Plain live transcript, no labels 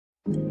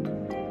My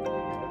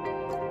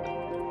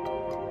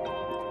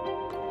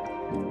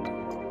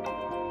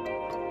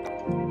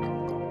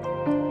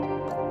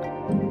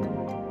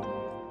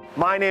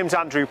name's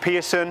Andrew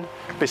Pearson,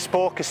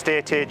 bespoke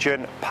estate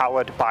agent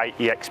powered by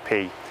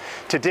EXP.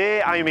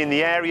 Today I am in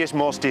the area's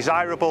most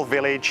desirable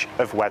village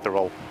of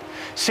Wetheral.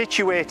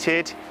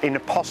 Situated in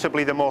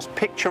possibly the most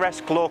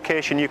picturesque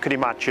location you could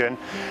imagine,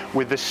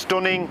 with the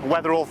stunning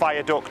Wetheral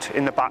viaduct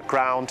in the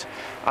background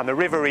and the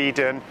River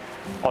Eden.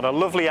 On a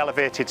lovely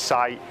elevated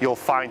site, you'll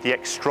find the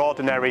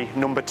extraordinary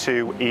No.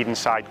 2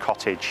 Edenside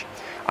Cottage.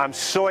 I'm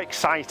so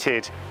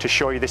excited to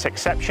show you this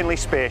exceptionally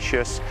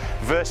spacious,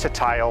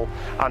 versatile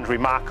and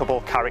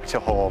remarkable character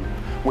home.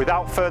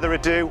 Without further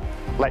ado,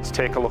 let's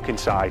take a look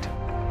inside.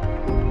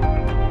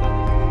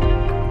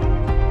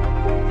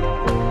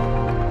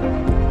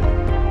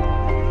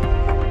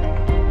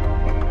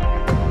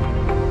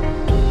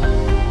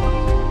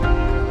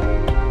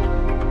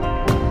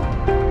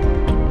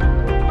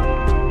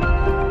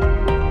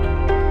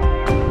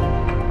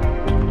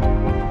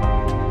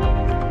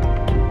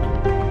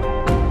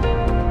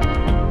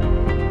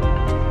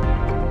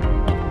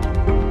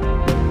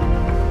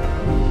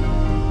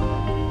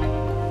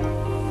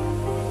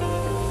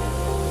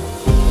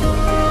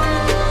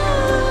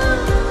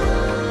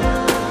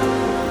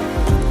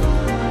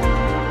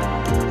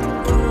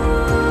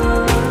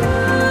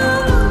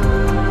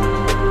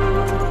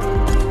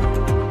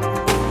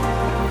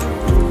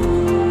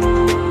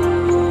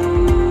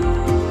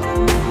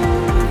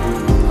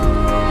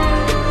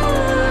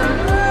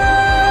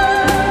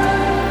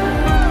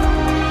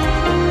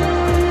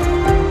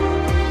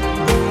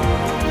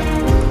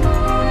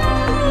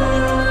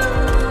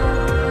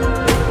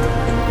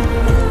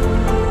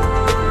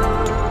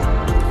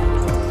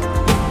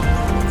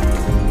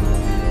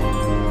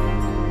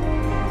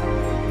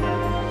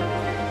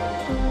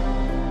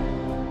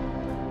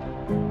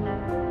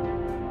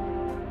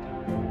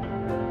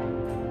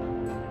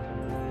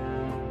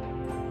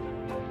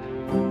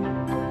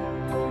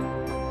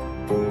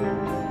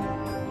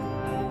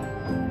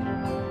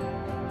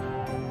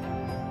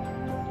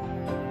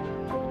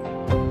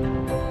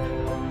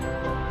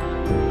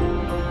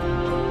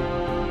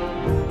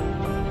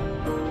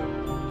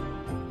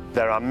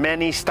 There are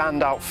many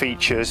standout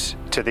features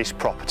to this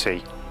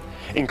property,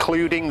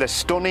 including the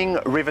stunning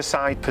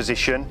riverside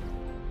position,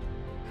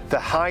 the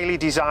highly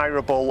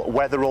desirable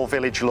Wetheral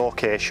village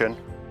location,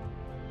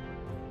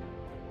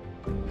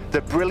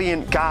 the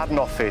brilliant garden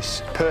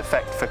office,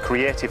 perfect for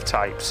creative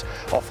types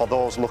or for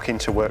those looking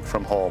to work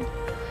from home,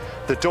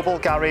 the double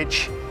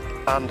garage,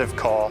 and of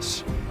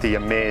course, the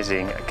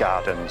amazing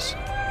gardens.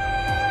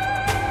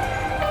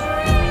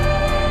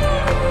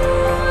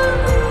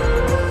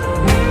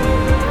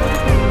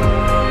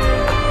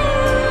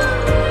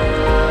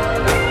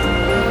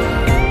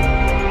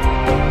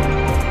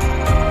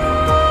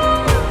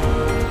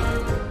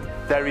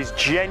 There is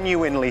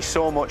genuinely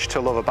so much to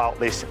love about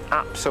this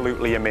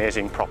absolutely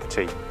amazing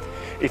property.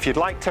 If you'd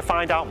like to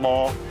find out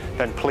more,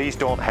 then please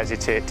don't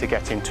hesitate to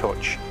get in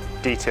touch.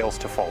 Details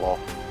to follow.